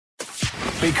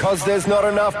Because there's not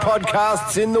enough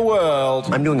podcasts in the world.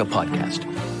 I'm doing a podcast.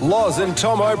 Loz and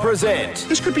Thomo present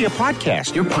This could be a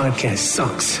podcast. Your podcast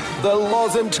sucks. the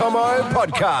Loz and Thomo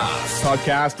podcast.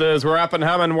 Podcasters, we're up and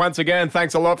humming once again.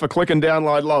 Thanks a lot for clicking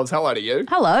download, Loz. Hello to you.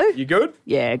 Hello. You good?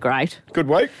 Yeah, great. Good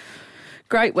week?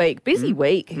 Great week. Busy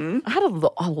week. I had a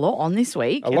lot on this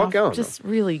week. A lot I'm going on. just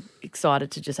really excited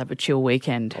to just have a chill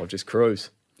weekend. I'll just cruise.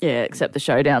 Yeah, except the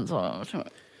showdowns. Oh, Yeah,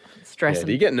 stressing.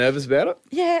 do you get nervous about it?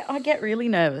 Yeah, I get really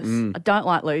nervous. I don't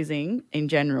like losing in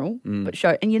general, but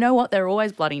and you know what? They're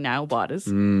always bloody nail biters.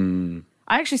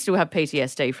 I actually still have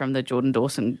PTSD from the Jordan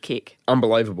Dawson kick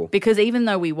Unbelievable. because even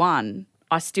though we won,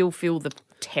 I still feel the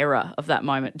terror of that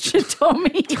moment.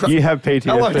 Tommy. You have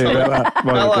PTSD about that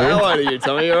moment, do you? Hello to you,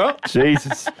 Tommy. You all right?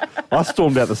 Jesus. I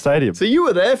stormed out the stadium. So you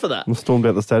were there for that? I stormed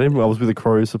out the stadium. I was with a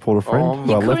Crows supporter friend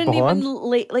who I left behind.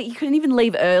 You couldn't even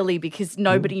leave early because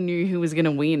nobody knew who was going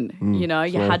to win. You know,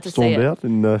 you So had to see stormed it. out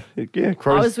and,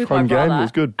 Crows I was with my home brother, game. It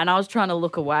was good. and I was trying to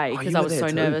look away because you I were was there so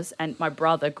too. nervous. And my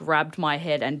brother grabbed my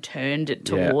head and turned it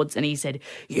Yeah. towards, and he said,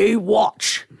 "You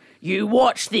watch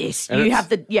this. And You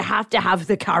have to have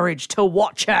the courage to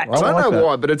watch it." I don't like know that.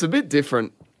 why, but it's a bit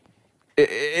different.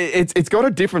 It's got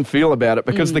a different feel about it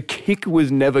because the kick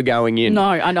was never going in. No,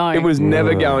 I know. It was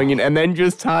never going in and then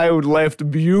just tailed left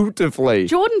beautifully.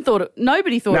 Jordan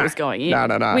nobody thought No. it was going in.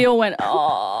 No. We all went,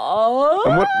 "Oh."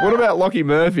 And what about Lockie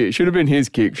Murphy? It should have been his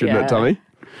kick, shouldn't Yeah. it, Tommy?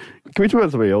 Can we talk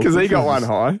about something else? Because he got one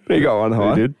high. He got one high.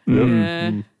 He did. Yeah.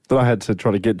 Then I had to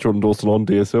try to get Jordan Dawson on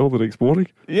DSL the next morning.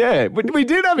 Yeah, we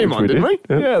did have him Which on, we didn't we? did,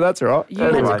 yeah. Yeah, that's right. You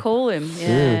had to call him. Yeah.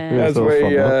 As that was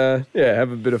we fun,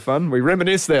 have a bit of fun. We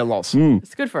reminisce their loss.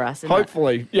 It's good for us, isn't it?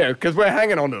 Hopefully, yeah, because we're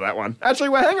hanging on to that one. Actually,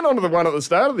 we're hanging on to the one at the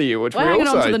start of the year, which We're we hanging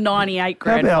also on to the 98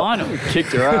 grand about- final.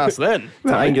 kicked your ass then.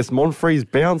 Angus Monfree's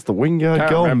bounce, the wing Can't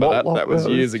goal. remember that. Motlop, That was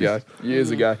years ago. Years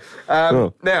ago.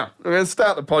 Oh. Now, I'm going to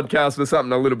start the podcast with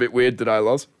something a little bit weird today,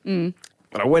 Loz.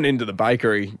 But I went into the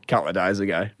bakery a couple of days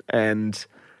ago and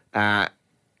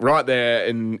right there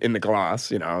in the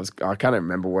glass, you know, I can't even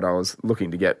remember what I was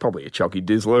looking to get. Probably a Chocky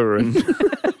Dizzler and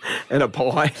and a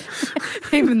pie.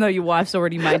 Even though your wife's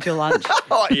already made your lunch.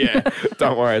 Oh, yeah.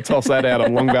 Don't worry. I toss that out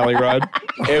on Long Valley Road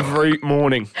every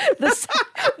morning.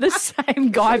 The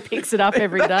same guy picks it up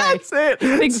every day. That's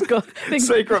it.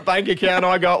 Secret bank account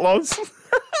I got, Loz.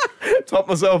 Top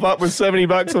myself up with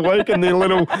 $70 a week and the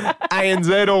little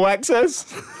ANZ All Access.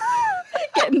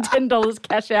 Getting $10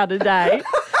 cash out a day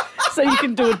so you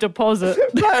can do a deposit.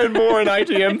 Paying more in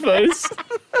ATM fees.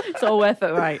 It's all worth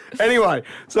it, mate. Anyway,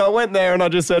 so I went there and I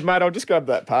just said, mate, I'll just grab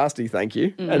that pasty, thank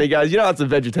you. And he goes, you know it's a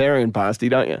vegetarian pasty,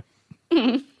 don't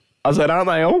you? I said, aren't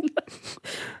they all?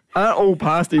 Aren't all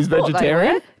pasties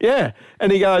vegetarian? Yeah.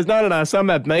 And he goes, no, some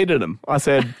have meat in them. I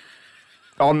said,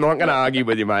 I'm not going to argue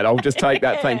with you, mate. I'll just take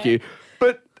that, thank you.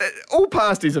 But all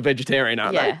pasties are vegetarian,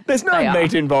 aren't Yeah, they? There's no they are.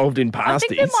 meat involved in I pasties.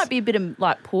 think there might be a bit of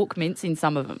like pork mince in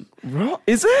some of them. Right.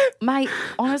 Is there? Mate,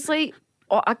 honestly,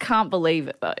 I can't believe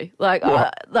it though. Like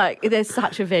there's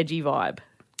such a veggie vibe.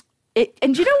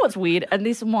 And do you know what's weird? And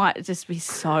this might just be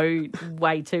so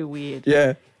way too weird.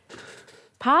 Yeah.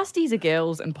 Pasties are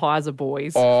girls and pies are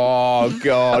boys. Oh,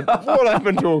 God. What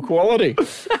happened to equality?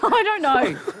 I don't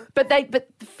know. But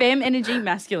femme energy,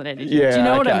 masculine energy. Yeah. Do you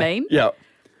know what I okay. mean? Yeah.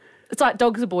 It's like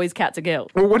dogs are boys, cats are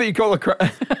girls. Well, what do you call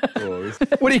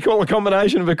what do you call a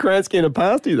combination of a Kransky and a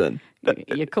pasty then?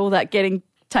 You call that getting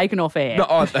taken off air.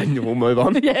 No, then we'll move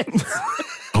on. Yes.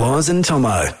 Loz and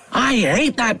Thomo. I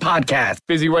hate that podcast.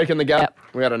 Busy week in the gut. Yep.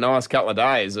 We had a nice couple of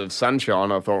days of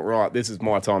sunshine. I thought, right, this is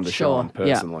my time to Sure, shine,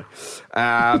 yeah. personally.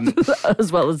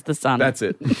 As well as the sun. That's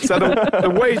it. So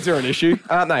the weeds are an issue,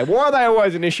 aren't they? Why are they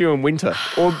always an issue in winter?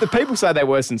 Or the people say they're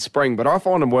worse in spring, but I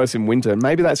find them worse in winter.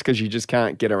 Maybe that's because you just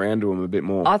can't get around to them a bit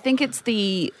more. I think it's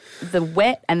the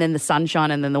wet and then the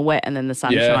sunshine and then the wet and then the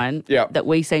sunshine yeah. that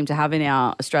we seem to have in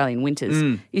our Australian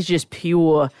winters is just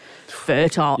pure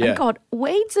fertile. Yeah. And God,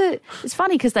 weeds are, it's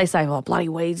funny because they say, oh, bloody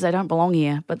weeds, they don't belong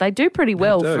here. But they do pretty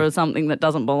well do. for something that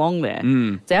doesn't belong there.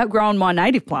 It's outgrown my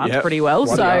native plants Yep. pretty well.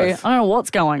 Bloody So oath. I don't know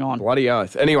what's going on. Bloody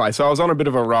oath. Anyway, so I was on a bit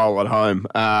of a roll at home.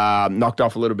 Knocked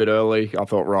off a little bit early. I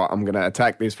thought, right, I'm going to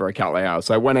attack this for a couple of hours.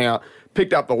 So I went out,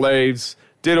 picked up the leaves,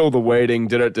 did all the weeding,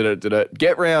 did it.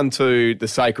 Get round to the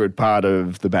sacred part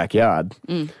of the backyard,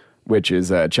 which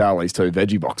is Charlie's 2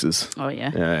 veggie boxes. Oh,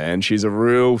 yeah. And she's a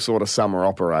real sort of summer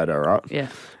operator, right? Yeah.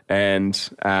 And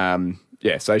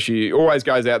so she always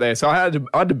goes out there. So I had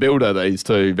to build her these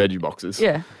 2 veggie boxes.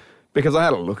 Yeah. Because I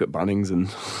had a look at Bunnings and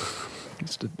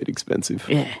it's a bit expensive.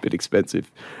 Yeah. Bit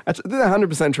expensive. That's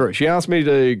 100% true. She asked me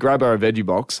to grab her a veggie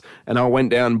box and I went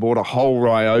down and bought a whole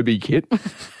Ryobi kit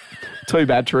 2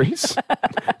 batteries.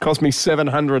 Cost me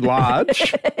 700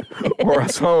 large. Or I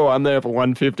saw one there for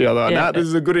 150. I thought, nah, this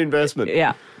is a good investment.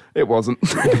 Yeah. It wasn't.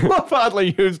 I've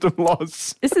hardly used them,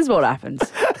 Loz. This is what happens.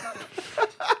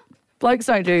 Blokes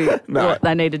don't do what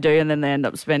they need to do, and then they end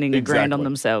up spending a grand on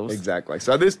themselves. Exactly.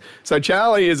 So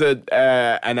Charlie is an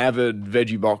avid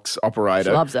veggie box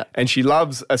operator. She loves it. And she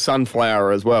loves a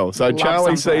sunflower as well. So Loves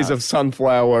Charlie sees a sunflowers.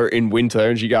 sunflower in winter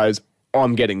and she goes,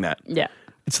 I'm getting that. Yeah.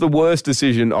 It's the worst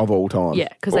decision of all time. Yeah,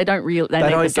 because they don't really, they They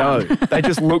need the don't sun. go. They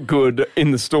just look good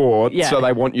in the store, Yeah. so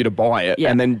they want you to buy it. Yeah.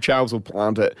 And then Charles will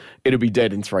plant it. It'll be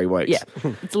dead in 3 weeks.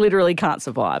 Yeah. It's literally can't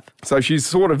survive. So she's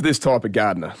sort of this type of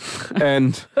gardener.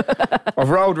 And I've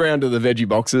rolled around to the veggie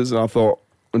boxes and I thought,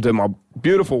 I'll do my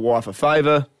beautiful wife a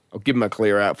favour. I'll give them a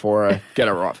clear out for her, get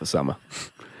her right for summer.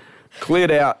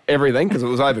 Cleared out everything because it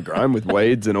was overgrown with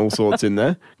weeds and all sorts in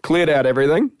there. Cleared out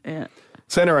everything. Yeah.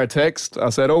 Sent her a text. I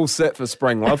said, all set for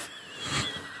spring, love.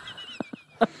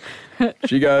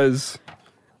 She goes,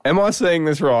 am I seeing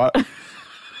this right?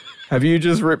 Have you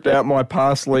just ripped out my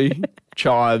parsley,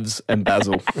 chives and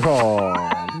basil?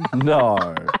 Oh,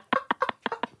 no.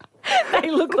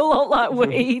 They look a lot like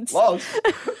weeds. Loz,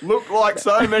 looked like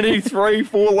so many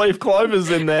 3-4 leaf clovers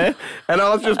in there, and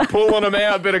I was just pulling them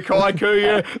out, bit of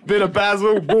kikuyu, bit of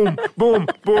basil, boom, boom,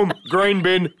 boom, green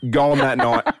bin, gone that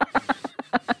night.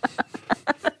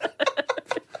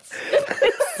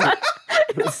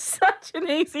 Such an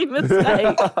easy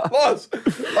mistake. Loz,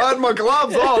 I had my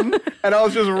gloves on, and I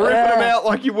was just ripping them out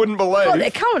like you wouldn't believe. Oh, they're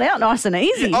coming out nice and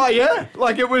easy. Oh, yeah,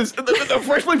 like it was they're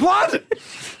freshly planted.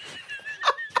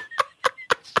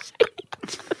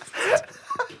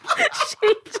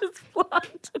 She just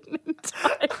planted an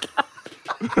entire cup.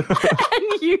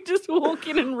 And you just walk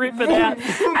in and rip it out.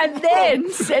 And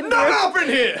then send Not her, up in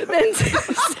here. then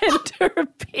send her a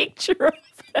picture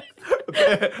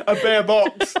A bare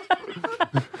box.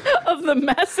 of the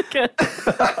massacre.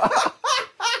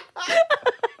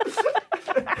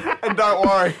 And don't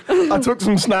worry, I took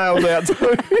some snails out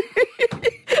too.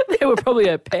 They were probably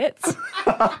her pets.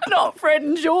 Not Fred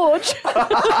and George.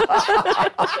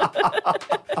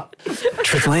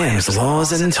 Triple M's,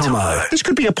 Laws and Tomo. This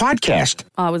could be a podcast.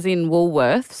 I was in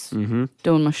Woolworths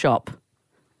doing my shop,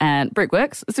 and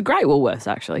Brickworks. It's a great Woolworths,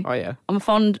 actually. Oh, yeah. I'm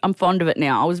fond of it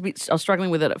now. I was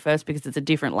struggling with it at first because it's a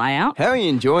different layout. How are you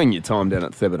enjoying your time down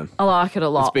at Theberton? I like it a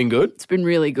lot. It's been good? It's been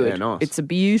really good. Yeah, nice. It's a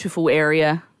beautiful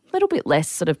area, a little bit less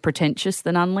sort of pretentious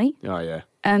than Unley, Oh, yeah.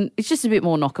 and it's just a bit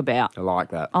more knockabout. I like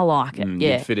that. I like it.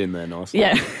 Yeah. You'd fit in there nicely.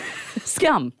 Yeah.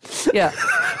 Scum. Yeah.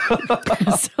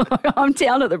 So I'm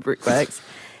down at the Brickworks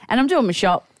and I'm doing my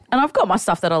shop and I've got my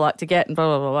stuff that I like to get and blah,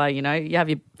 blah, blah, blah. You know, you have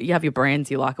your brands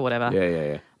you like or whatever.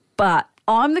 Yeah. But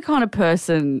I'm the kind of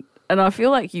person, and I feel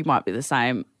like you might be the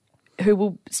same, who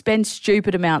will spend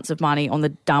stupid amounts of money on the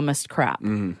dumbest crap.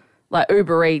 Like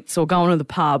Uber Eats or going to the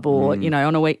pub or, you know,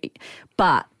 on a week.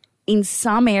 But in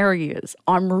some areas,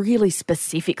 I'm really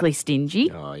specifically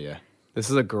stingy. Oh, yeah. This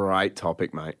is a great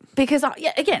topic, mate. Because,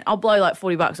 I'll blow like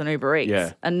 $40 on Uber Eats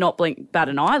Yeah. and not bat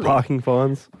an eyelid. Parking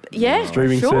fines, Yeah,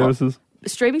 streaming sure. services.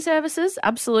 Streaming services,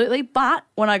 absolutely. But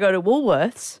when I go to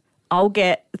Woolworths, I'll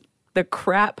get the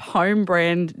crap home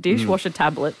brand dishwasher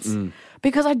tablets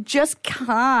because I just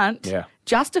can't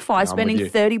justify spending you.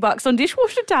 $30 on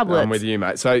dishwasher tablets. I'm with you,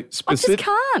 mate. So I just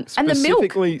can't. And the milk.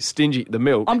 Specifically stingy, the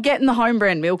milk. I'm getting the home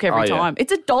brand milk every Oh, yeah. time.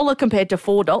 It's $1 compared to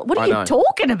 $4. What are I you know.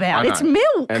 talking about? I It's know.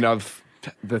 milk. And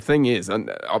the thing is,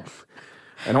 and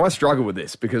I struggle with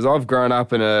this because I've grown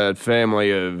up in a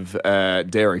family of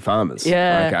dairy farmers.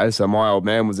 Yeah. Okay, so my old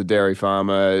man was a dairy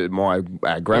farmer. My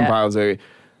grandpa was a.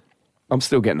 I'm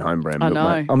still getting home brand milk, know.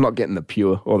 mate. I'm not getting the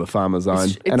pure or the farmer's own,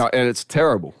 and it's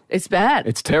terrible. It's bad.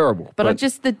 It's terrible. But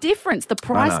the difference, the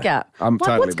price know. gap. I'm like,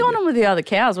 totally what's with going you. on with the other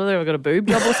cows? Whether they've got a boob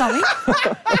job or something?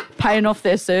 Paying off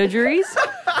their surgeries?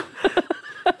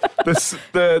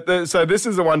 So this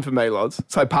is the one for me, Lods.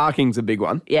 So parking's a big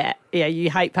one. Yeah, you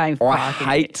hate paying for I parking.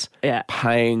 hate Yeah.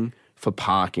 paying for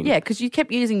parking. Yeah, because you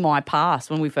kept using my pass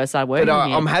when we first started working But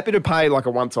here. I'm happy to pay like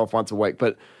a once off once a week.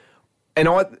 But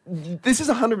this is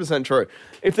 100% true.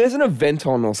 If there's an event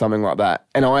on or something like that,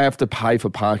 and I have to pay for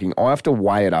parking, I have to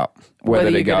weigh it up whether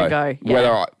Whether to you're go. gonna go,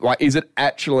 yeah. Whether is it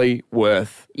actually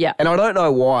worth? Yeah. And I don't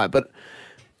know why,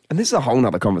 and this is a whole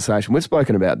nother conversation. We've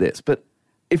spoken about this, but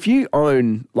if you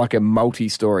own like a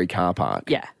multi-story car park,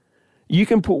 yeah, you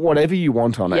can put whatever you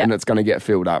want on it, Yeah. and it's going to get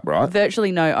filled up, right?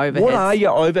 virtually no overheads. What are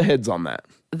your overheads on that?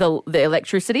 the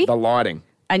electricity? The lighting.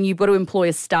 And you've got to employ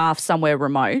a staff somewhere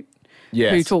remote.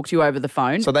 Yes. who talk to you over the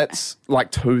phone. So that's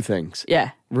like two things.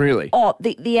 yeah. Really? Oh,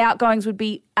 the outgoings would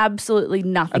be absolutely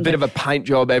nothing. A bit of a paint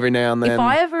job every now and then. If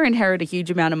I ever inherit a huge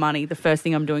amount of money, the first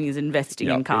thing I'm doing is investing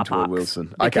Yep, in car into a parks. Wilson.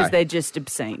 Because Okay. they're just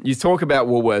obscene. You talk about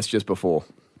Woolworths just before.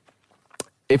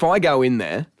 If I go in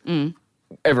there,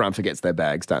 everyone forgets their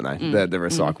bags, don't they? The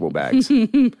recyclable bags.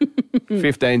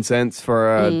 15 cents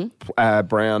for a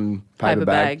brown paper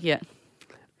bag. Yeah.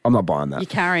 I'm not buying that. You're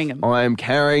carrying them. I am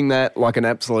carrying that like an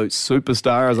absolute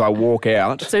superstar as I walk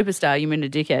out. Superstar, you mean a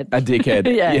dickhead. A dickhead.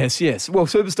 Yeah. Yes. Well,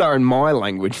 superstar in my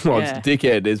language was Yeah.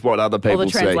 dickhead is what other people Or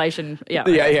the see. translation. Yeah.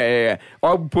 Yeah.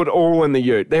 I'll put all in the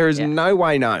ute. There is Yeah. no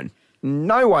way known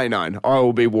I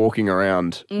will be walking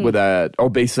around I'll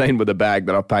be seen with a bag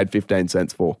that I've paid 15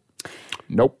 cents for.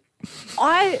 Nope.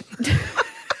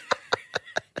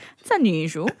 It's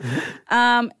unusual.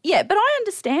 Yeah, but I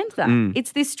understand that.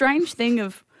 It's this strange thing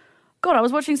of, God, I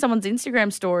was watching someone's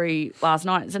Instagram story last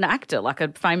night. It's an actor, like a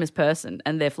famous person,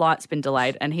 and their flight's been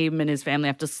delayed, and him and his family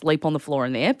have to sleep on the floor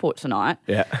in the airport tonight.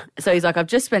 Yeah. So he's like, I've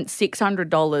just spent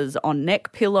 $600 on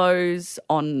neck pillows,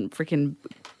 on freaking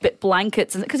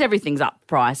blankets, because everything's up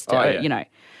priced, Yeah. you know.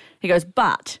 He goes,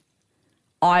 but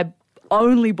I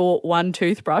only bought one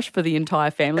toothbrush for the entire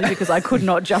family because I could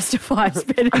not justify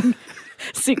spending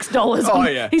 $6. Oh,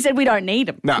 yeah. He said, we don't need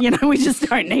them. No. You know, we just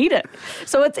don't need it.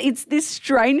 So it's this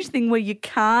strange thing where you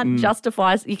can't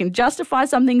justify, you can justify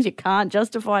some things, you can't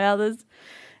justify others.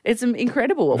 It's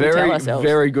incredible what we tell ourselves.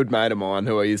 Very good mate of mine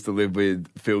who I used to live with,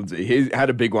 Fieldsy. He had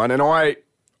a big one, and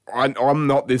I'm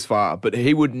not this far, but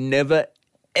he would never,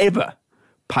 ever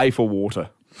pay for water.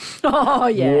 Oh,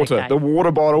 yeah. Water. okay. The water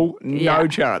bottle, no Yeah.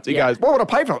 chance. He Yeah. goes, why would I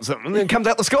pay for something? And then it comes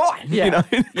out the sky. Yeah. You know,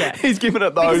 Yeah. he's giving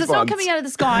it those Because it's not ones. coming out of the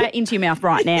sky into your mouth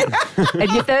right now. And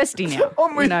you're thirsty now.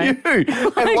 I'm with know? you.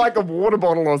 And like a water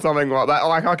bottle or something like that.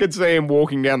 Like I could see him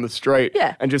walking down the street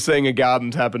Yeah. and just seeing a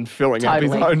garden tap and filling up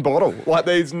Totally. his own bottle. Like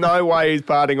there's no way he's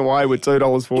parting away with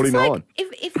 $2.49.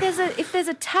 It's like if there's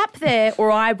a tap there, or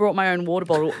I brought my own water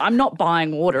bottle, I'm not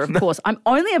buying water, of course. I'm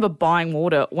only ever buying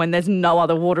water when there's no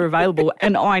other water available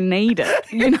and I need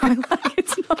it. You know, like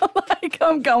it's not like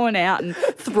I'm going out and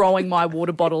throwing my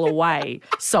water bottle away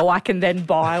so I can then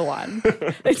buy one.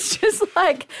 It's just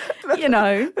like, you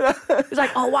know, it's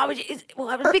like, oh, why would you?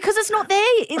 Because it's not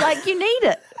there. Like you need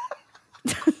it.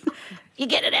 You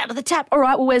get it out of the tap. All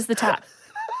right, well, where's the tap?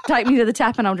 Take me to the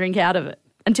tap and I'll drink out of it.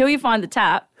 Until you find the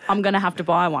tap, I'm going to have to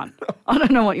buy one. I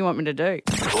don't know what you want me to do.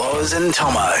 Loz and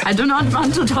Tomo. I do not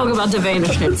want to talk about the Wiener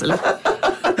Schnitzel.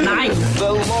 Nein.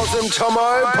 The Loz and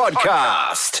Tomo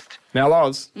podcast. Now,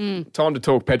 Loz, time to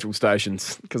talk petrol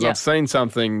stations because Yeah. I've seen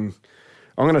something,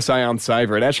 I'm going to say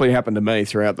unsavoury. It actually happened to me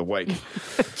throughout the week.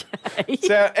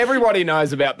 So everybody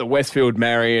knows about the Westfield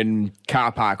Marion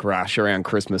car park rush around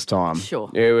Christmas time. Sure.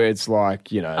 It's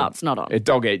like, you know. Oh, it's not on. It's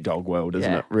dog eat dog world,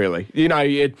 isn't Yeah. it, really? You know,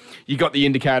 you got the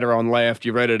indicator on left,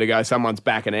 you're ready to go, someone's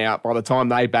backing out. By the time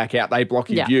they back out, they block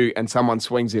your Yeah. view and someone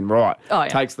swings in right, Oh, yeah.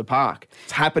 takes the park.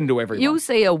 It's happened to everyone. You'll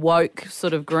see a woke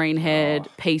sort of green-haired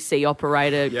PC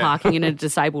operator Yeah. parking in a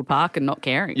disabled park and not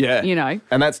caring. Yeah. You know.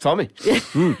 And that's Tommy.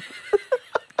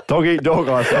 Dog eat dog,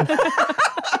 I think.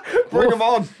 Bring them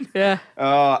on. Yeah.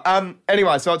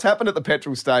 Anyway, so it's happened at the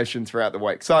petrol station throughout the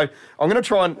week. So I'm going to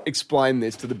try and explain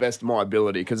this to the best of my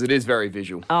ability because it is very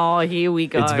visual. Oh, here we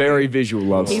go. It's very visual,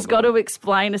 love. He's got to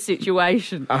explain a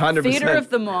situation. 100%. Theatre of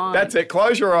the mind. That's it.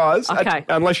 Close your eyes. Okay.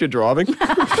 Unless you're driving.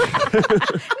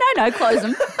 No, close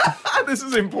them. This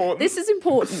is important. This is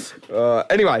important.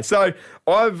 Anyway, so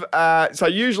so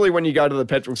usually when you go to the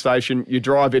petrol station, you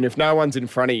drive in. If no one's in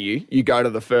front of you, you go to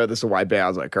the furthest away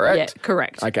Bowser, correct? Yeah,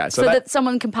 correct. Okay, So that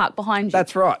someone can park behind you.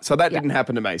 That's right. So that Yeah. didn't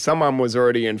happen to me. Someone was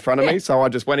already in front of Yeah. me, so I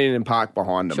just went in and parked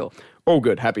behind them. Sure. All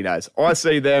good, happy days. I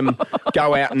see them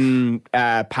go out and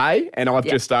pay, and I've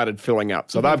Yeah. just started filling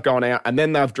up. So they've gone out, and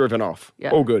then they've driven off.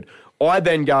 Yeah. All good. I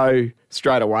then go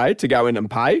straight away to go in and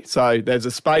pay. So there's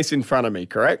a space in front of me,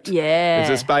 correct? Yeah. There's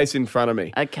a space in front of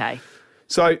me. Okay.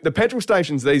 So the petrol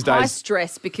stations these High days...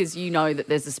 stress because you know that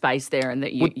there's a space there and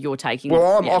that you're taking.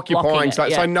 Well, I'm blocking occupying, it, so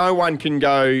yeah. no one can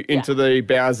go into the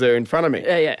Bowser in front of me.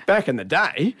 Yeah. Back in the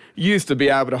day, you used to be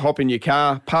able to hop in your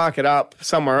car, park it up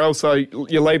somewhere else, so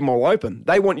you leave them all open.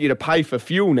 They want you to pay for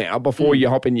fuel now before you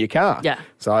hop in your car. Yeah.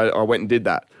 So I went and did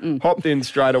that. Hopped in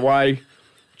straight away,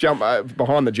 jump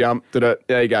behind the jump, did it.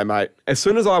 There you go, mate. As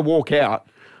soon as I walk out,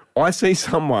 I see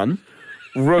someone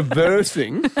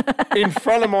reversing in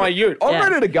front of my ute. I'm Yeah.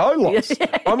 ready to go, Lots.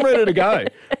 I'm ready to go.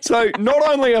 So not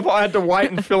only have I had to wait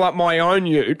and fill up my own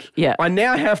ute, Yeah. I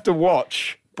now have to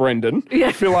watch Brendan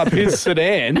fill up his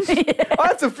sedan. I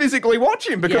have to physically watch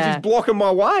him because Yeah. he's blocking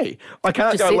my way. I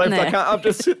can't Just go sitting left. there. I can't. I'll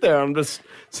just sit there. I'm just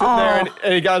sitting there,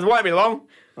 and he goes, "Won't be long."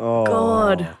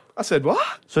 God. I said, what?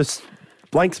 So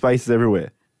blank spaces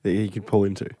everywhere that he could pull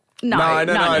into. No.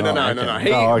 No.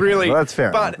 He okay. really. Well, that's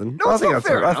fair But enough then. no, it's not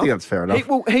fair enough. I think that's fair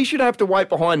enough. He should have to wait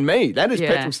behind me. That is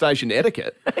Yeah. petrol station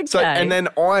etiquette. So, Okay. and then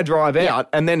I drive out,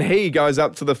 and then he goes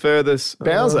up to the furthest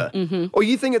Bowser. Mm-hmm. Or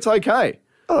you think it's okay?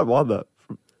 I don't mind that.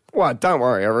 Well, don't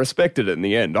worry. I respected it in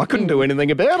the end. I couldn't do anything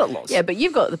about it, Loz. Yeah, but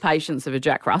you've got the patience of a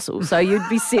Jack Russell, so you'd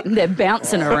be sitting there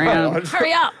bouncing around.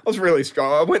 Hurry up. I was really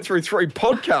strong. I went through 3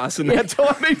 podcasts in that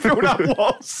time. He filled up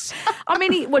Loz. I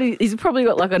mean, he's probably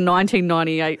got like a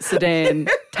 1998 sedan,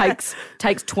 takes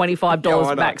 $25 Yeah, I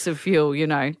know. max of fuel, you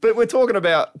know. But we're talking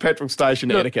about petrol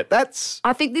station etiquette. That's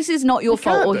I think this is not your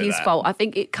fault can't or do his that. fault. I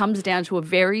think it comes down to a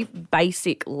very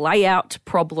basic layout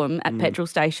problem at petrol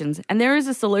stations, and there is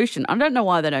a solution. I don't know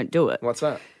why they don't do it. what's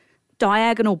that?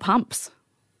 Diagonal pumps.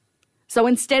 So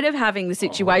instead of having the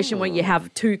situation where you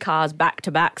have 2 cars back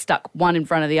to back stuck one in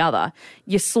front of the other,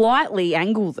 you slightly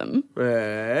angle them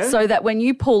so that when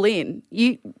you pull in,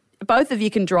 both of you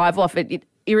can drive off it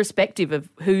irrespective of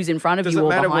who's in front of Does you it or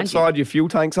matter behind what you. side your fuel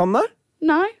tank's on though?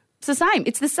 No, it's the same.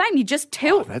 It's the same. You just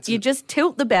tilt. Just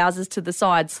tilt the Bowsers to the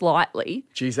side slightly,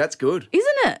 Geez, that's good.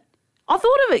 isn't it? I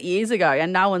thought of it years ago,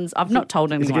 and I've not told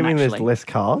Does it anyone mean actually. there's less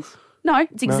cars? No,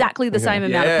 it's exactly the same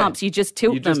amount Yeah. of pumps. You just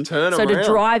tilt You them. just turn so them to around.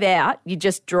 drive out, you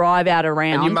just drive out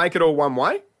around. And you make it all one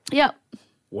way? Yep.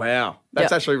 Wow.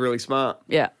 That's Yep. actually really smart.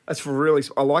 Yeah. That's really,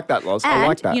 I like that, Loz. And I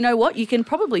like that. you know what? You can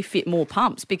probably fit more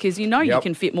pumps because you Yep.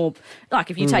 can fit more. Like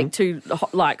if you take 2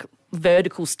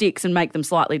 vertical sticks and make them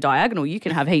slightly diagonal, you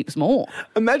can have heaps more.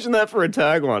 Imagine that for a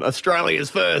tagline.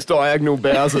 Australia's first diagonal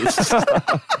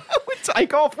Bowsers. Would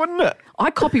take off, wouldn't it?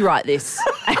 I copyright this.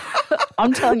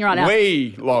 I'm telling you right now.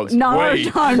 We, Loz. No, we. no, This is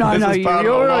you're part of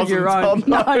the on Loz your and own.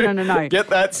 Thomo. No. Get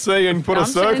that C and put a I'm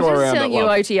circle just around telling it, you,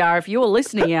 Loz. OTR, if you're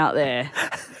listening out there,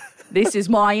 this is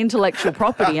my intellectual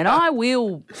property, and I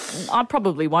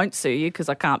probably won't sue you because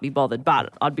I can't be bothered,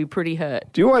 but I'd be pretty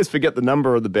hurt. Do you always forget the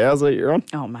number of the Bowser you're on?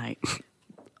 Oh, mate.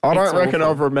 I don't It's reckon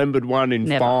awful. I've remembered one in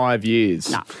Never. 5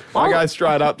 years. No. I Oh. go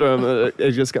straight up to him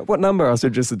and just go, what number? I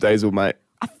said, just the diesel, mate.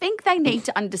 I think they need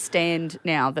to understand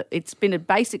now that it's been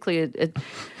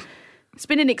it's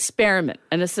been an experiment,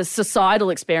 and it's a societal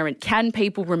experiment. Can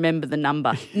people remember the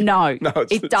number? No,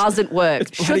 it doesn't work.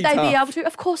 it's Should bloody they be tough. able to?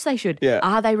 Of course they should. Yeah.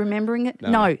 Are they remembering it?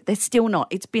 No, they're still not.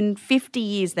 It's been 50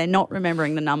 years. They're not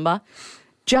remembering the number.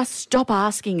 Just stop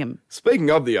asking them.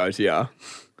 Speaking of the OTR,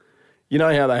 you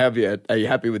know how they have you, are you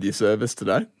happy with your service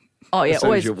today? Oh, yeah, As soon as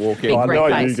always you walk in. big I red know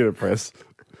face. you get a press.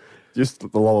 Just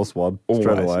the lowest one, straight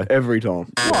Always, away. every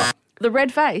time. What? The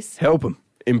red face? Help them.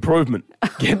 Improvement.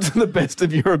 Get to the best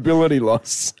of your ability,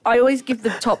 Loss. I always give the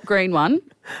top green one.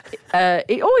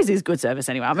 It always is good service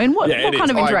anyway. I mean, what Yeah, it kind is.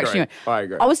 of I interaction? agree. I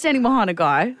agree. I was standing behind a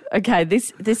guy. Okay,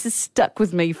 this has stuck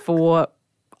with me for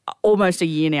almost a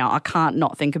year now. I can't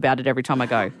not think about it every time I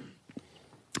go.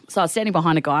 So I was standing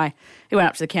behind a guy. He went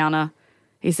up to the counter.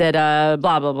 He said,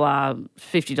 blah, blah, blah,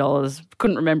 $50.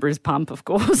 Couldn't remember his pump, of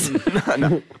course.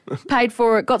 No. Paid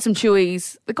for it, got some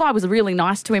chewies. The guy was really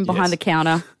nice to him behind Yes. the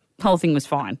counter. The whole thing was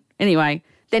fine. Anyway,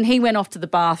 then he went off to the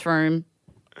bathroom.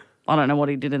 I don't know what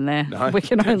he did in there. No. We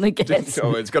can only guess.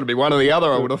 Oh, it's got to be one or the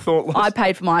other, I would have thought. Loss. I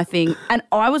paid for my thing and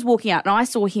I was walking out and I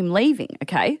saw him leaving,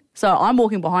 okay? So I'm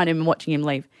walking behind him and watching him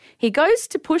leave. He goes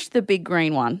to push the big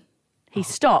green one. He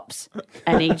stops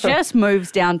and he just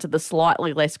moves down to the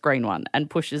slightly less green one and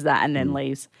pushes that and then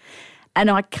leaves. And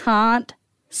I can't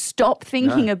stop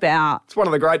thinking about It's one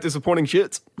of the great disappointing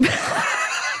shits.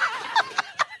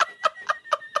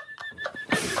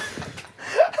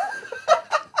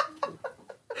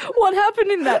 what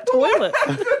happened in that toilet.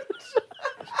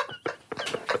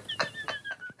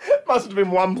 Must have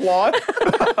been one ply.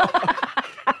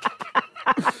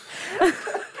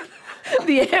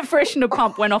 The air freshener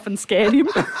pump went off and scared him.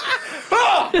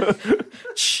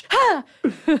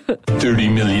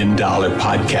 $30 million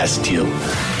podcast deal.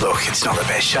 Look, it's not the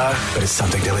best show, but it's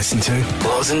something to listen to.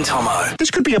 Loz and Thomo. This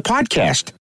could be a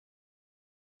podcast.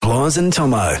 Loz and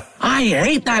Thomo. I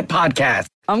hate that podcast.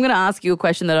 I'm going to ask you a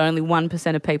question that only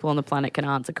 1% of people on the planet can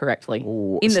answer correctly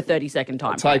in the 30-second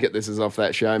time. Take it, this is off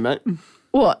that show, mate.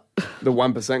 What? The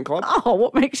 1% Club. Oh,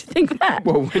 what makes you think that?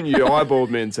 Well, when you eyeballed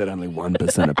me and said only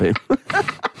 1% of people.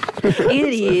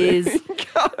 It is.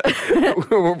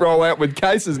 We'll roll out with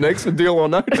cases next for deal or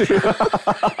no deal.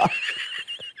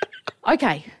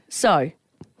 Okay, so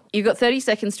you've got 30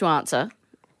 seconds to answer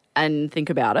and think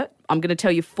about it. I'm going to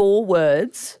tell you 4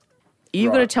 words.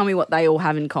 You've got to tell me what they all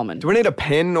have in common. Do we need a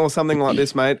pen or something like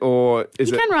this, mate? Or is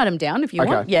You it? can write them down if you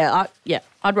Okay. want. Yeah,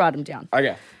 I'd write them down.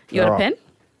 Okay. You got All a right.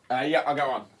 pen? Yeah, I'll go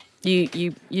on.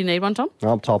 You need one, Tom?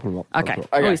 I'm typing them up. Okay. That's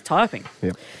Okay. Oh, he's typing.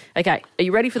 Yeah. Okay. Are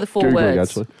you ready for the 4 Googling, words?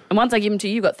 actually. And once I give them to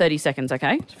you, you've got 30 seconds,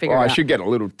 okay? To figure Oh, it I out. should get a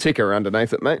little ticker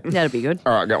underneath it, mate. That'd be good.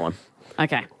 All right, got one.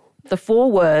 Okay. The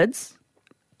 4 words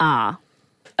are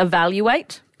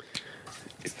evaluate,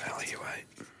 Evaluate.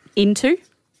 into,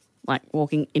 like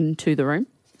walking into the room,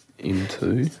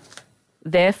 Into.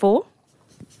 therefore,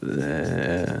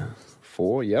 There.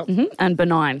 4, yep. and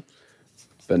benign.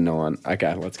 Benign.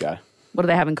 Okay, let's go. What do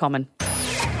they have in common?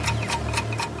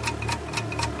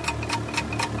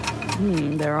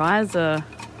 Their eyes are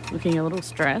looking a little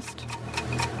stressed.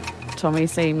 Tommy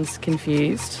seems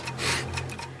confused.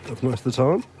 That's most of the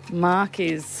time. Mark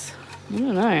is, I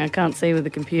don't know, I can't see with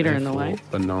the computer in the way.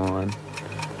 Benign.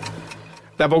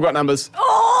 They've all got numbers.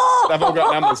 Oh! They've all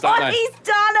got numbers, don't they? He's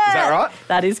done it! Is that right?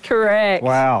 That is correct.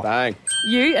 Wow. Bang.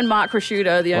 You and Mark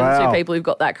Prosciutto are the only Wow. 2 people who've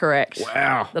got that correct.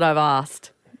 Wow. That I've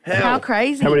asked. How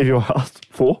crazy. How many of you asked?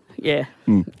 4? Yeah.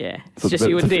 Yeah. It's So just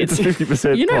you and it's Dids. a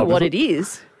 50% You know club, what is it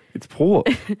is. It's port.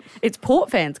 It's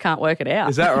Port fans can't work it out.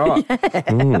 Is that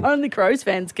right? Only Crows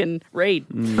fans can read.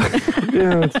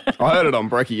 Yeah. I heard it on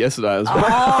Brekkie yesterday as well.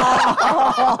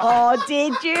 Oh,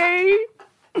 did you?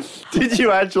 Did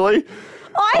you actually?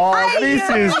 I hate This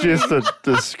you. is just a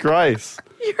disgrace.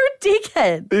 You're a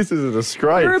dickhead. This is a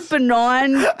disgrace. You're a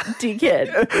benign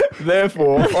dickhead.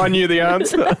 Therefore, I knew the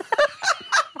answer.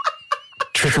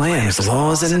 Triple M's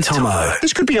Laws and Tomo.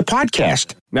 This could be a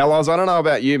podcast. Now, Loz, I don't know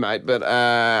about you, mate, but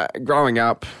growing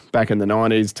up back in the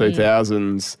 90s,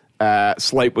 2000s,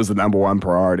 sleep was the number one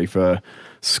priority for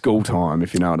school time,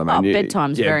 if you know what I mean.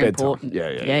 Bedtime's very important.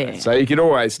 Yeah. So you could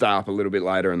always stay up a little bit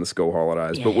later in the school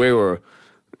holidays, but we were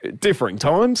differing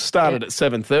times. Started at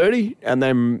 7:30 and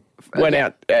then went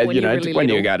out, When you you're know, really when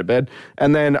you little. go to bed.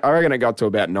 And then I reckon it got to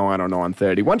about 9 or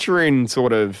 9:30. Once you're in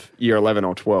sort of year 11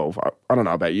 or 12, I don't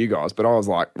know about you guys, but I was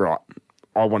like, right,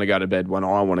 I want to go to bed when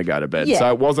I want to go to bed. Yeah. So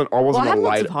I wasn't Well, I had a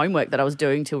lots late. of homework that I was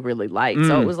doing till really late.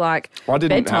 So it was like I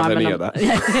didn't have bedtime any and of that.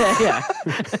 Yeah.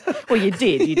 Well, you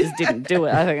did. You just didn't do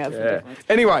it. I think that's the difference.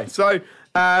 Anyway, so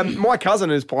my cousin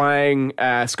is playing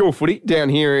school footy down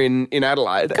here in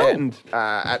Adelaide and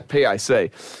at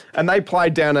PAC. And they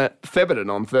played down at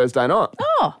Theberton on Thursday night.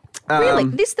 Oh, really?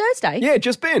 This Thursday? Yeah,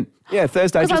 just been. Yeah,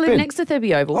 Thursday Because just I live been. next to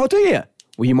Thurby Oval. Oh, do you?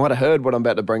 Well, you might have heard what I'm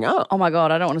about to bring up. Oh my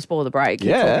God, I don't want to spoil the break.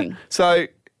 Keep talking. So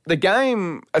the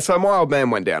game, so my old man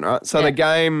went down, right? So Yeah. the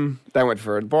game, they went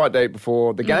for a bite to eat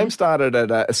before. The game started at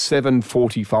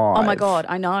 7:45. Oh my God,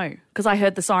 I know. Because I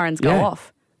heard the sirens go Yeah.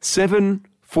 off.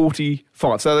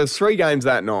 7:45. So there's 3 games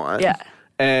that night. Yeah.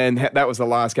 And that was the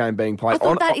last game being played. I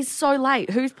thought that is so late.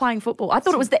 Who's playing football? I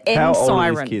thought it was the end How old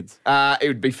siren. are these kids? It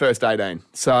would be first 18.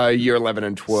 So year 11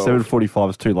 and 12. 7:45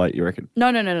 is too late, you reckon?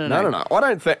 No. No. I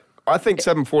don't think. I think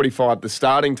 7:45 the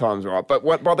starting time's right, but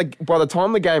by the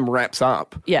time the game wraps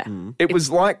up, Yeah. it was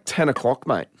like 10 o'clock,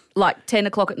 mate. Like 10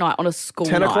 o'clock at night on a school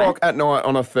 10 night. o'clock at night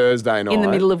on a Thursday night in the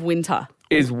middle of winter.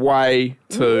 is way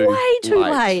too Way too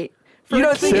late. For You a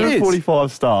don't think kid. it is?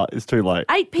 7:45 start is too late.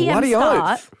 8 p.m. Bloody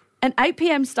start. oath. An 8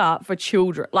 p.m. start for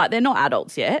children. Like, they're not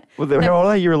adults yet. Well, how old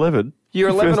are you? Year 11? Year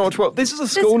 11 or First- 12. This is a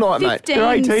school night, mate. 15,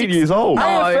 They're 18 years old. No,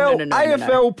 AFL, no.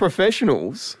 AFL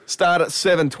professionals start at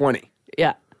 7:20.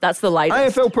 Yeah, that's the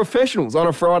latest. AFL professionals on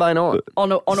a Friday night.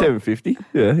 on a 7:50.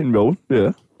 Yeah, in Melbourne.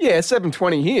 Yeah. Yeah,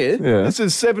 7:20 here. Yeah. This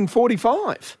is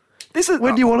 7:45. This is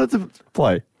When do you want it to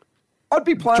play? I'd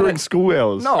be playing During at- school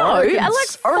hours. No, No, I reckon at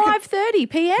it's- like I reckon- 5:30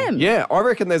 p.m. Yeah, I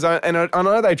reckon there's and I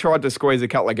know they tried to squeeze a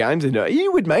couple of games into it. Are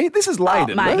you with me? This is late,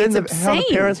 isn't mate, it? it's How are the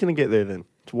obscene. parents going to get there then?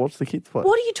 To watch the kids play?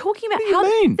 What are you talking about? What do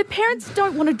you mean? The parents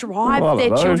don't want to drive Well, I don't their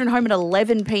know. children home at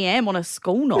 11 p.m. on a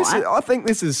school night. I think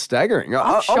this is staggering.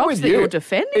 I'm shocked with that you. you're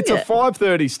defending It's a it.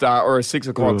 5:30 start or a 6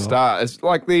 o'clock start. It's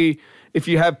like if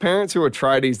you have parents who are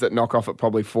tradies that knock off at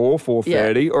probably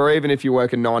 4:30, or even if you're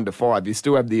working 9 to 5, you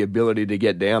still have the ability to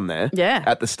get down there Yeah.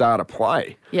 at the start of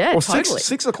play. Yeah, or totally.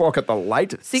 6 o'clock at the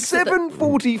latest. 6 at the-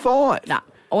 7:45. Nah.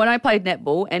 When I played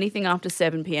netball, anything after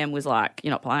 7 p.m. was like,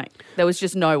 you're not playing. There was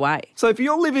just no way. So if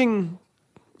you're living,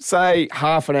 say,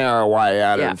 half an hour away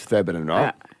out Yeah. of Theberton, right?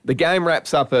 Yeah. The game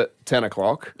wraps up at 10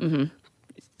 o'clock.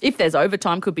 If there's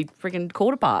overtime, could be freaking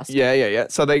quarter past. Yeah.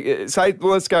 So they say,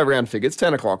 well, let's go round figures.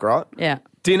 10 o'clock, right? Yeah.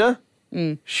 Dinner,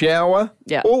 shower,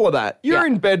 Yeah. all of that. You're Yeah.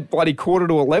 in bed bloody quarter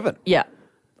to 11. Yeah.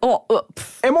 Oh,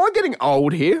 pff. Am I getting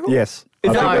old here? Yes. Is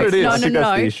I that think what it that's- is? No, I no, think no.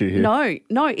 that's the issue here.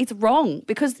 No, it's wrong.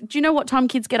 Because do you know what time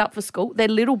kids get up for school? Their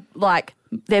little, like,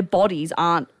 their bodies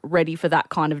aren't ready for that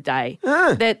kind of day.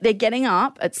 They're getting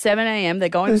up at 7 a.m. They're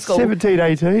going They're to school. 17,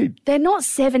 18. They're not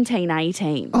 17,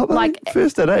 18. Oh, like,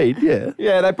 first at 8, yeah.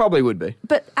 Yeah, they probably would be.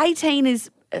 but 18 is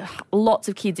lots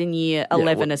of kids in year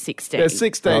 11 are 16. They're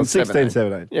 16, 16, 17.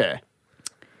 17. Yeah.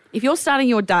 if you're starting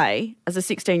your day as a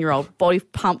 16-year-old, body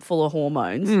pumped full of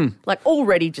hormones, like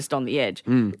already just on the edge,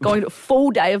 going to a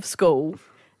full day of school,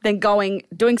 then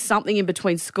doing something in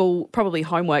between school, probably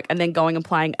homework, and then going and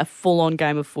playing a full-on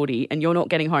game of footy, and you're not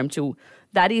getting home till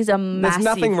that is a massive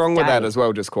There's nothing wrong with day. that as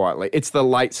well, just quietly. It's the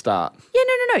late start. Yeah,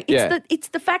 no. It's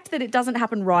the fact that it doesn't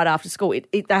happen right after school.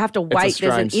 They have to wait.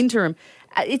 There's an interim.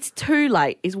 It's too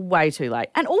late. It's way too late.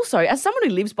 And also, as someone who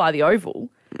lives by the Oval,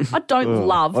 I don't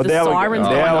love the sirens.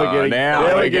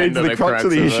 Now we're getting to the crux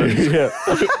of the issue. Yeah.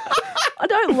 I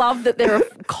don't love that there are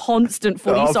constant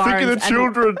footy sirens. Think of the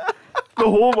children, the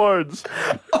hormones.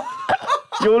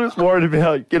 You're just worried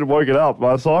about getting woken up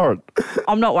by a siren.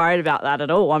 I'm not worried about that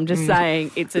at all. I'm just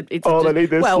saying it's they need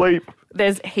their sleep.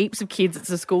 There's heaps of kids. It's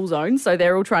a school zone, so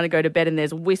they're all trying to go to bed, and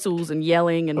there's whistles and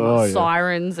yelling and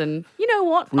sirens. And you know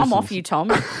what? I'm off you,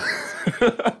 Tom. I'm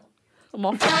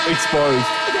off you. Exposed.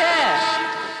 Yeah.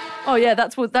 Oh yeah,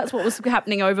 that's what was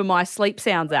happening over my sleep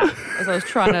sounds app as I was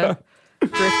trying to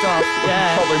drift off.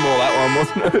 Yeah. Probably more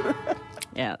that one, wasn't it?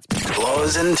 Yeah.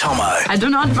 Loz and Tomo. I do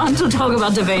not want to talk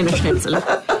about the Wiener Schnitzel.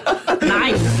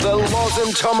 Nein. The Loz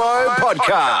and Tomo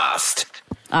podcast.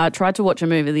 I tried to watch a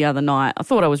movie the other night. I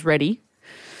thought I was ready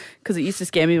because it used to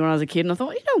scare me when I was a kid, and I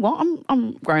thought, you know what,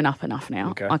 I'm grown up enough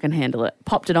now. Okay. I can handle it.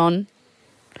 Popped it on.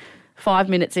 5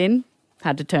 minutes in,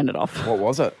 had to turn it off. What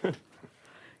was it?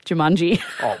 Jumanji.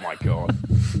 Oh, my God.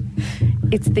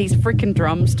 It's these freaking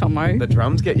drums, Tomo. The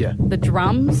drums get you. The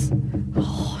drums.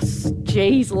 Oh,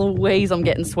 jeez Louise, I'm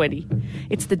getting sweaty.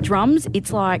 It's the drums.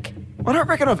 It's like... I don't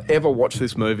reckon I've ever watched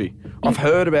this movie. I've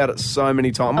heard about it so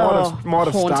many times. Might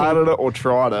have haunting. started it or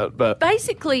tried it, but...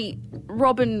 Basically,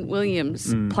 Robin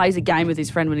Williams plays a game with his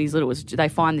friend when he's little. They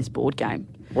find this board game.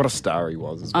 What a star he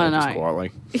was as well, I know. just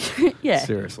quietly. Yeah.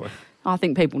 Seriously. I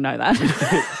think people know that.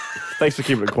 Thanks for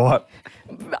keeping it quiet.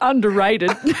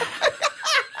 Underrated.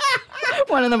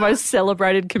 One of the most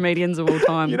celebrated comedians of all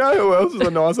time. You know who else is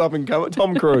a nice up-and-comer?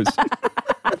 Tom Cruise. You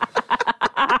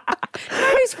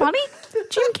know who's funny?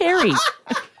 Jim Carrey.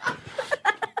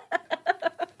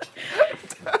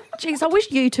 Jeez, I wish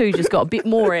you two just got a bit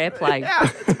more airplay.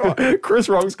 Yeah, Chris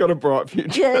Rock's got a bright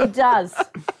future. Yeah, he does.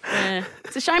 Yeah.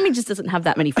 It's a shame he just doesn't have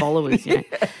that many followers, you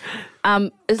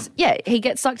know. He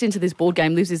gets sucked into this board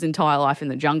game, lives his entire life in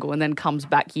the jungle, and then comes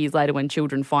back years later when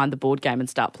children find the board game and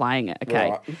start playing it,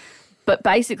 okay? Right. But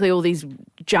basically all these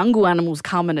jungle animals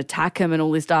come and attack him and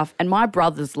all this stuff, and my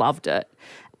brothers loved it.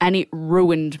 And it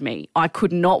ruined me. I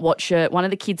could not watch it. One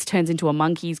of the kids turns into a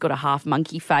monkey. He's got a half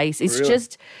monkey face. It's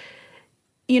just,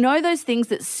 you know, those things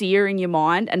that sear in your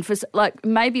mind. And for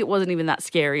maybe it wasn't even that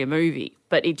scary a movie,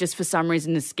 but it just for some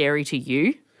reason is scary to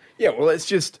you. Yeah, well,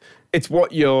 it's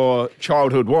what your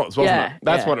childhood was, wasn't it?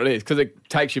 That's what it is, because it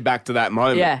takes you back to that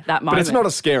moment. Yeah, that moment. But it's not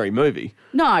a scary movie.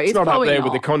 No, it's not up probably there not.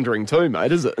 with The Conjuring 2,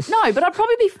 mate, is it? No, but I'd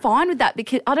probably be fine with that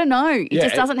because, I don't know, it Yeah,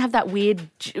 just doesn't have that weird,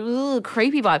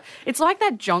 creepy vibe. It's like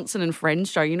that Johnson and Friends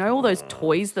show, you know, all those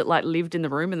toys that lived in the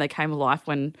room and they came alive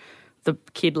when the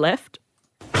kid left?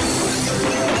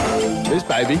 This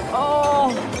baby.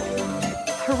 Oh,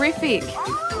 horrific.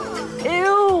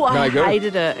 Ew, I No good.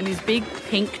 hated it. And his big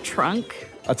pink trunk.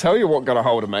 I tell you what got a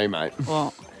hold of me, mate.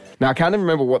 What? Now, I can't even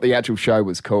remember what the actual show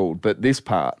was called, but this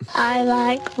part. I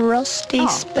like rusty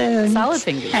spoons. Salad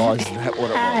fingers. Oh, is that what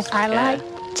it was? I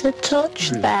like to touch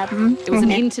them. It was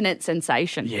an internet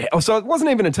sensation. Yeah. Oh, so it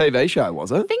wasn't even a TV show,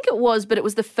 was it? I think it was, but it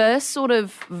was the first sort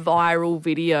of viral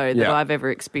video that I've ever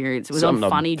experienced. It was on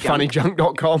Funny Junk.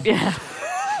 Funnyjunk.com. Yeah.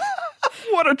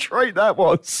 What a treat that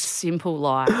was. Simple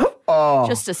life.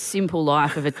 Just a simple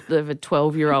life of a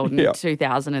 12-year-old in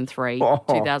 2003,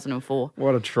 2004.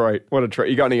 What a treat. What a treat.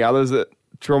 You got any others that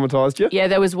traumatised you? Yeah,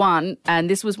 there was one, and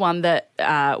this was one that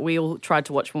we all tried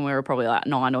to watch when we were probably like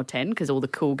 9 or 10 because all the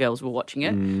cool girls were watching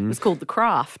it. It was called The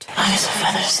Craft. Lies a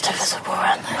feather stiff as a board,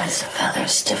 lies a feather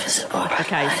stiff as a board.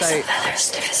 Okay, so Feather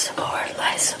stiff as a board,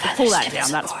 lies a feather pull that stiff down. as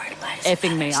a That's board,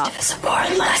 effing me up. stiff as a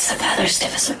board, lies a feather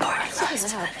stiff as a board, lies a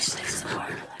feather stiff as a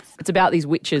board. It's about these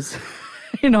witches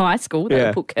in high school that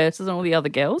Yeah. put curses on all the other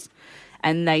girls,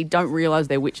 and they don't realise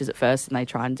they're witches at first, and they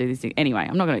try and do this thing. Anyway,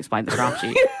 I'm not going to explain The Craft to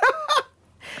you.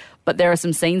 But there are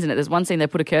some scenes in it. There's one scene they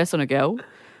put a curse on a girl,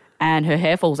 and her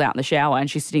hair falls out in the shower, and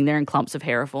she's sitting there and clumps of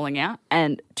hair are falling out.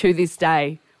 And to this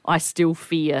day, I still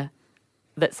fear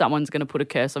that someone's going to put a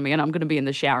curse on me, and I'm going to be in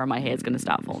the shower and my hair's going to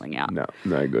start falling out.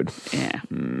 No good. Yeah.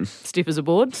 Stiff as a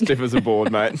board. Stiff as a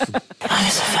board, mate. Lies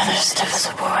a feather stiff as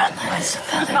a board, lies a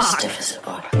feather stiff as a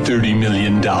board. $30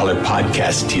 million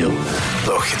podcast deal.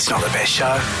 Look, it's not the best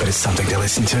show, but it's something to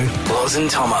listen to. Loz and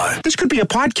Tomo. This could be a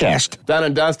podcast. Done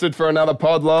and dusted for another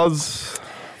pod, Loz.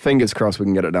 Fingers crossed we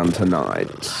can get it done tonight.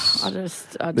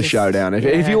 the showdown.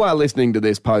 If you are listening to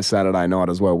this post Saturday night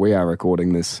as well, we are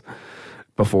recording this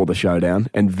before the showdown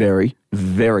and very,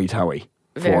 very toey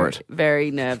for it.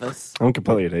 Very nervous. I'm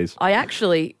completely at ease. I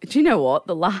actually, do you know what?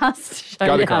 The last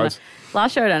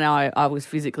showdown I was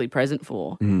physically present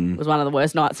for was one of the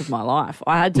worst nights of my life.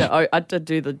 I had to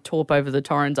do the Torp over the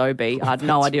Torrens OB. I had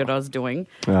no idea what I was doing.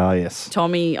 Ah, yes.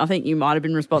 Tommy, I think you might have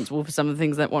been responsible for some of the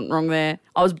things that went wrong there.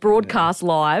 I was broadcast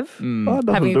live,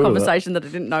 having a conversation that I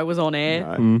didn't know was on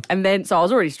air. No. And then, so I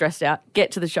was already stressed out.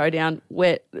 Get to the showdown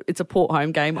where it's a Port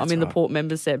home game. I'm in the Port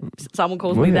members set. Someone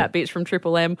calls me that bitch from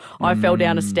Triple M. I fell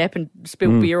down a step and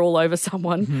spilled beer all over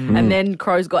someone. And then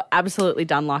Crows got absolutely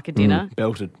done like a dinner.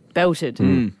 Belted.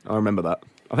 I remember that.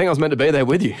 I think I was meant to be there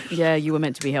with you. Yeah, you were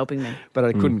meant to be helping me. But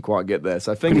I couldn't quite get there.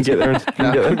 So fingers get there.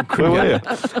 Where were you?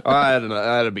 I don't know.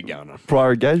 I had a bit going on.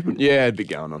 Prior engagement? Yeah, it'd be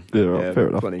going on. Yeah, right, fair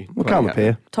enough. We'll come up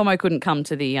here. Tomo couldn't come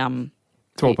to the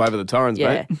Torp over the Torrens, mate.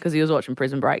 Yeah, because he was watching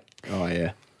Prison Break. Oh,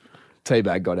 yeah.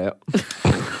 Teabag got out.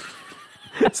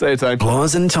 See you, team.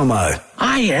 Laws and Tomo.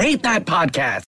 I hate that podcast.